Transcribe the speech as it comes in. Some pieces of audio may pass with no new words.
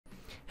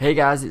Hey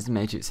guys, it's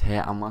Matrix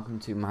here and welcome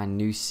to my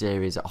new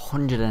series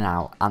 100 and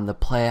Out, and the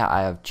player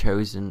I have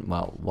chosen,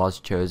 well, was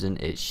chosen,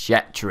 is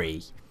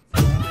Chherti.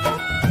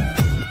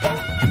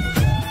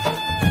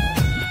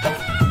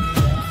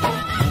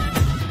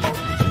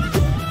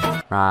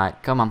 Right,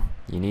 come on,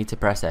 you need to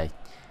press A.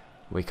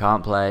 We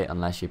can't play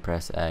unless you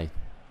press A.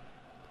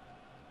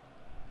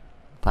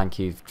 Thank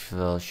you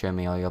for showing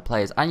me all your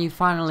players, and you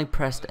finally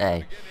pressed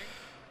A.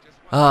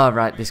 Oh,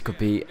 right, this could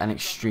be an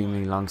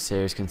extremely long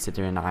series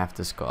considering I have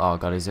to score. Oh,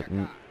 God, is it?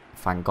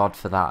 Thank God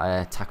for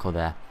that tackle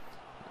there.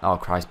 Oh,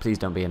 Christ, please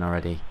don't be in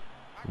already.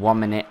 1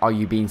 minute. Are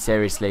you being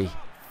seriously?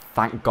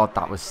 Thank God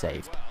that was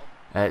saved.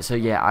 So,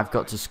 yeah, I've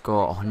got to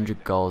score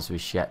 100 goals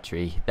with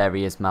Chherti. There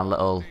he is, my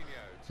little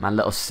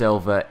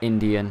silver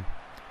Indian.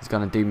 He's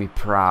going to do me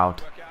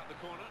proud.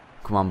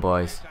 Come on,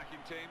 boys.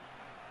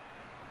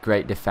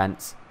 Great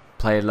defence.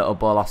 Play a little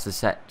ball off the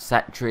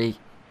set tree.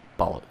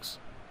 Bollocks.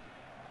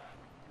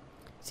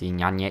 See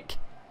Yannick.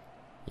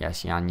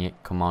 Yes, Yannick.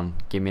 Come on.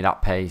 Give me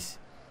that pace.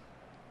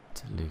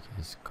 To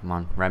Lucas. Come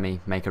on.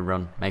 Remy. Make a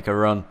run. Make a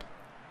run.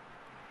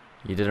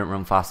 You didn't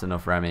run fast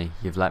enough, Remy.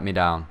 You've let me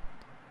down.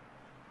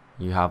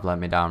 You have let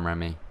me down,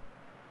 Remy.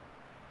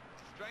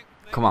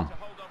 Come on.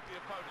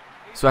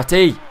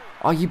 Chherti.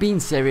 Are you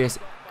being serious?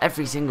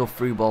 Every single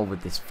through ball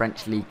with this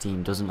French league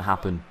team doesn't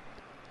happen.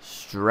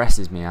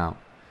 Stresses me out.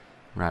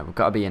 Right. We've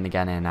got to be in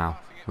again here now.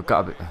 We've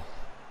got to be...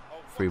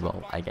 Through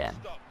ball again.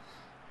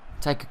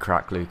 Take a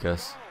crack,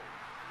 Lucas.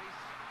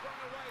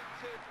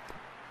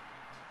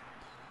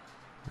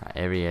 Right,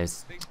 here he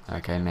is.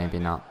 Okay, maybe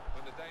not.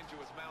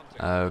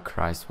 Oh,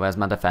 Christ. Where's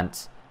my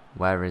defense?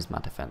 Where is my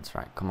defense?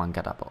 Right, come on,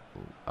 get up.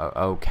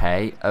 Oh,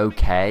 okay,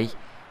 okay.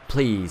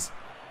 Please.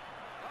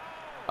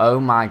 Oh,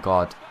 my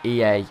God.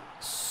 EA,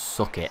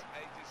 suck it.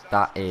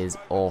 That is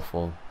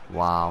awful.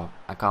 Wow,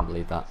 I can't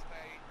believe that.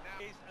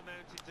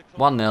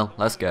 1-0,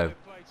 let's go.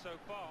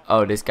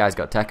 Oh, this guy's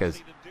got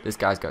techers. This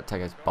guy's got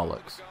techers.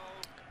 Bollocks.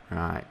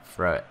 Right,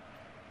 throw it.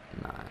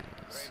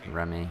 Nice.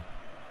 Remy.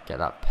 Get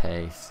that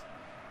pace.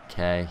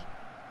 Okay.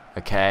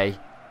 Okay.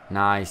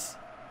 Nice.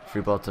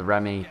 Through ball to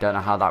Remy. Don't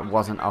know how that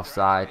wasn't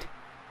offside.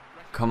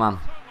 Come on.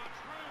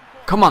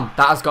 Come on.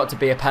 That has got to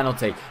be a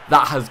penalty.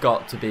 That has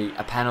got to be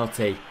a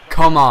penalty.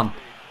 Come on.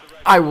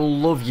 I will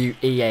love you,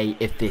 EA,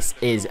 if this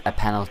is a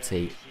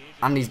penalty.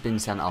 And he's been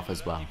sent off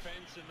as well.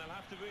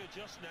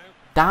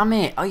 Damn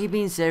it. Are you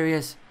being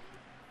serious?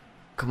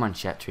 Come on,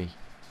 Chherti.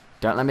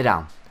 Don't let me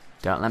down.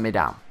 Don't let me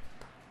down.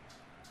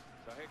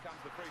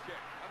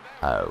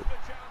 Oh.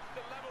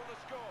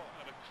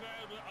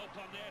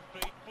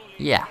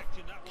 Yeah.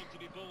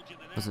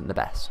 Wasn't the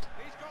best.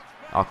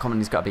 Oh, come on,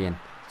 he's got to be in.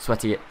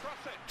 Sweaty it.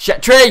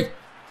 Chherti!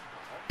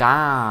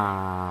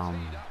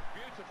 Damn.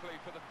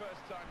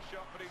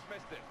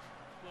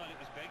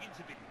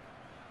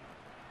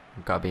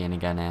 I've got to be in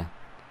again here.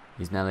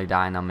 He's nearly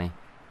dying on me.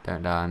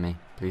 Don't die on me.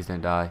 Please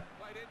don't die.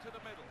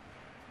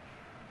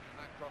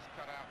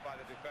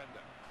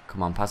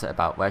 Come on, pass it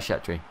about. Where's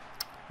Chherti?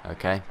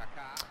 Okay.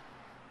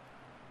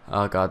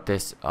 Oh, God,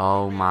 this...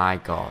 Oh, my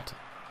God.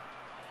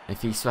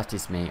 If he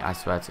sweats me, I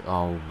swear to...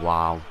 Oh,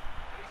 wow.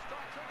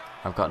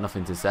 I've got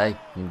nothing to say.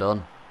 I'm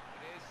done.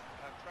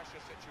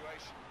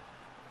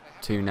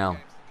 2-0.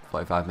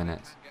 45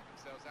 minutes.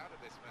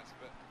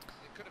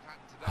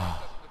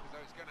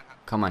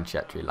 Come on,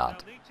 Chherti,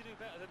 lad.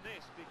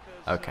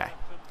 Okay.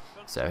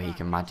 So he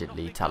can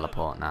magically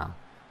teleport now.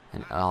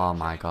 And oh,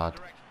 my God.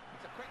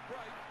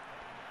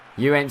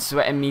 You ain't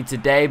sweating me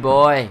today,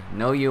 boy.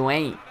 No, you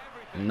ain't.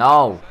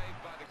 No.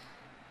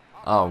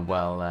 Oh,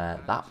 well,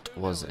 that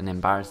was an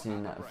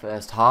embarrassing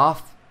first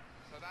half.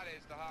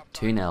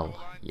 2-0.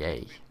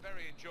 Yay.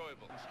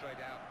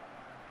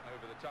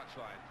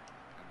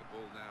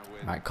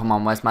 Right, come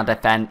on. Where's my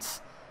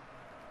defense?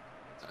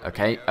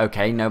 Okay,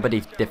 okay.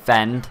 Nobody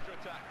defend.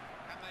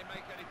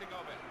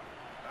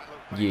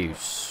 You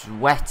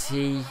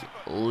sweaty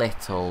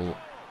little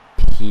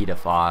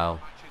paedophile.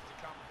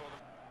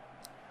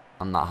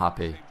 I'm not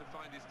happy.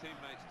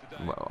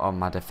 Oh,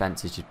 my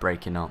defense is just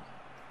breaking up.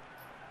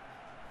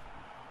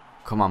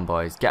 Come on,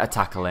 boys. Get a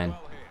tackle in.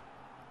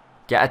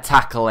 Get a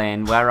tackle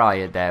in. Where are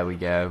you? There we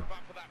go.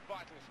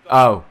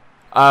 Oh.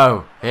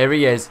 Oh. Here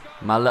he is.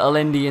 My little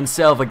Indian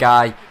silver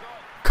guy.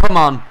 Come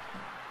on.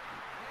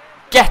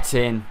 Get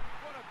in.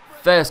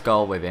 First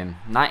goal with him.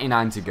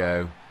 99 to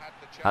go.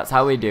 That's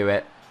how we do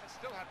it.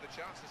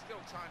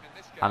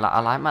 I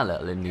like my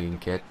little Indian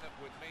kid.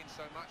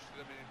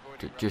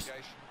 Just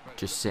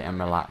sit and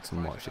relax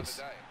and watch this.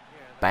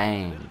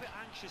 Bang.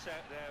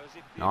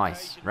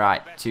 Nice.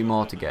 Right, 2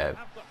 more to go.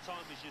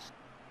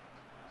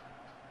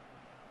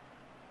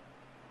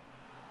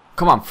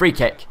 Come on, free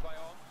kick.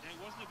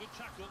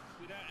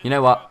 You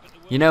know what?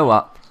 You know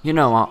what? You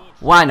know what?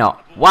 Why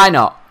not? Why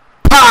not?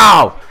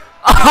 Pow!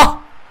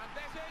 Oh!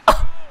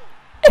 Oh!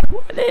 It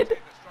went in.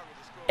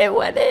 It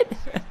went in.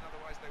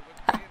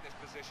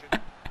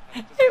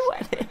 It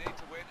went in.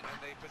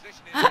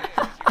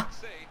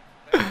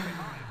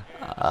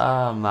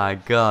 Oh my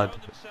God.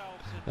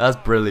 That's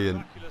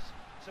brilliant.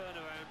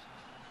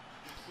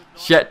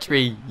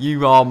 Chhetri,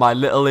 you are my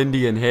little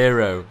Indian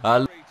hero.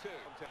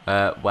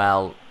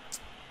 Well,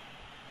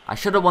 I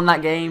should have won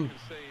that game,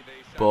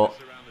 but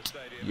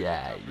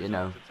yeah, you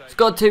know.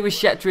 Scored 2 with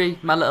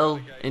Chhetri, my little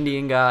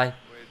Indian guy.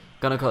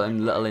 Gonna call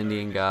him little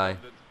Indian guy.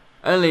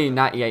 Only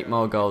 98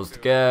 more goals to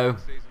go.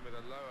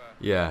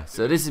 Yeah,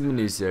 so this is my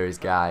new series,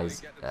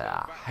 guys.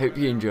 Hope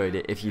you enjoyed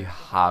it. If you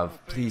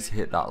have, please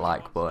hit that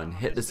like button,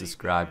 hit the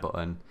subscribe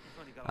button,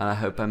 and I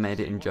hope I made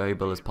it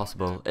enjoyable as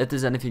possible. If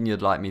there's anything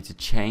you'd like me to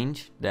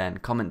change, then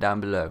comment down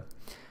below.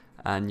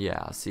 And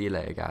yeah, I'll see you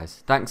later,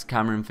 guys. Thanks,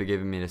 Cameron, for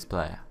giving me this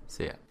player.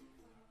 See ya.